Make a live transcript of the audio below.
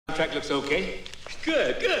contract looks okay.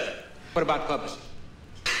 Good, good. What about publishing?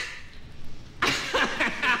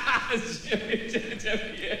 Jimmy,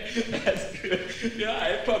 yeah, that's good. Yeah, all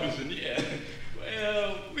right, publishing, yeah.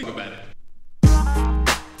 Well, we think about it.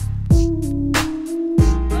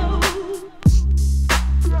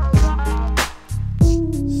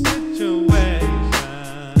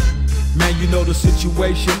 You know the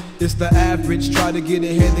situation, it's the average. Try to get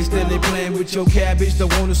ahead, instead they playing with your cabbage.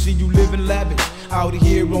 Don't wanna see you living lavish. Out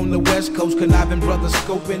here on the west coast, conniving brothers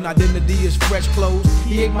scoping. Identity is fresh clothes.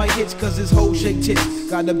 He ain't my hits cause his whole shake tits.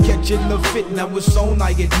 Got him catching the fit, now it's on, I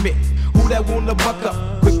admit. Who that wanna buck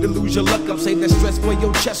up? Quick to lose your luck up. Save that stress for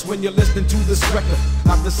your chest when you're listening to this record.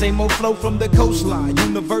 Not the same old flow from the coastline,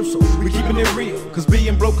 universal. We keeping it real, cause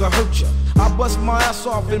being broke will hurt ya. I bust my ass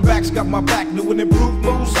off and back's got my back. New and improved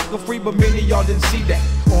moves, sucker free, but many y'all didn't see that.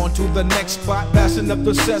 On to the next spot, passing up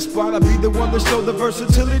the set spot. I'll be the one to show the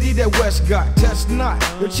versatility that West got. Test not,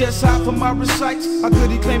 your chest high for my recites. How could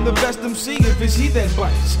he claim the best MC if it's he that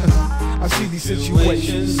bites? I see these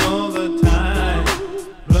situations all the time,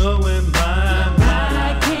 blowing my mind.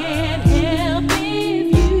 I can't help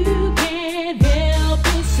if you can't help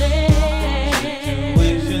yourself.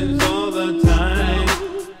 Situations all the time,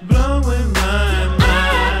 blowing my mind.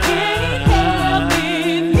 I can't help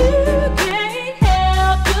if you can't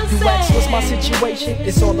help yourself. You ask what's my situation?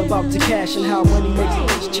 It's all about the cash and how money makes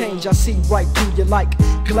things change. I see right through you like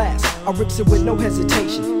glass. I rips it with no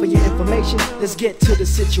hesitation. For your information, let's get to the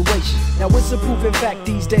situation. Now it's a proven fact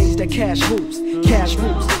these days that cash rules. Cash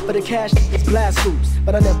rules, but the cash is blast rules.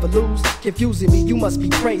 But I never lose, confusing me, you must be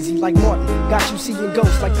crazy. Like Martin, got you seeing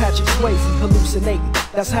ghosts like Patrick Swayze, hallucinating.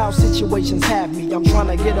 That's how situations have me. I'm trying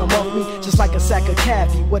to get them off me, just like a sack of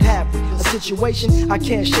cabbie. What have you? A situation I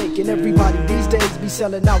can't shake, and everybody these days be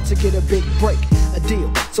selling out to get a big break, a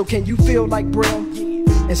deal. So can you feel like Braille?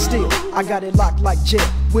 And still, I got it locked like jail.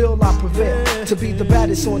 Will I prevail to be the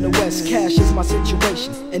baddest on the West? Cash is my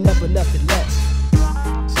situation, and never nothing less.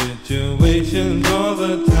 Situations all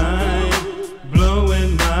the time,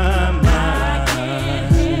 blowing my mind. I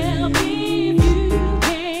can't help if you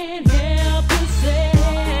can't help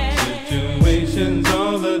yourself. Situations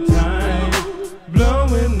all the time,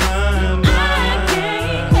 blowing my mind. I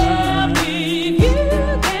can't help if you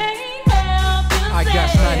can't help yourself. I got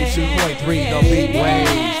 92.3, the beat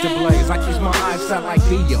waves to blaze. I keep my eyes set like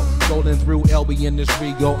Theo. Rolling through LB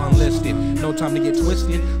industry, go unlisted. No time to get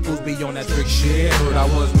twisted. Who's be on that trick shit? Heard I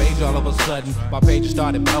was major all of a sudden. My pages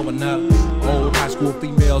started blowing up. Old high school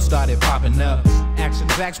females started popping up. Action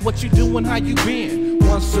backs, what you doing? How you been?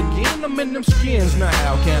 Once again, I'm in them skins. Now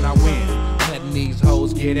how can I win? Letting these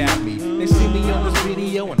hoes get at me. They see me on this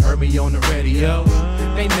video and heard me on the radio.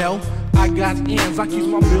 They know I got ends, I keep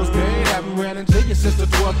my bills paid. Haven't ran into you since the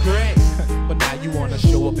 12th grade. But now you wanna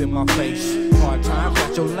show up in my face. Hard times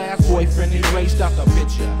got your last boyfriend erased out the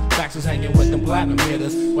picture. Facts is hanging with them platinum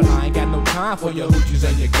hitters. But I ain't got no time for your hoochies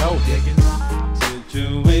and your gold diggers.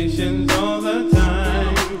 Situations all the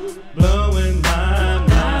time, blowing my mind.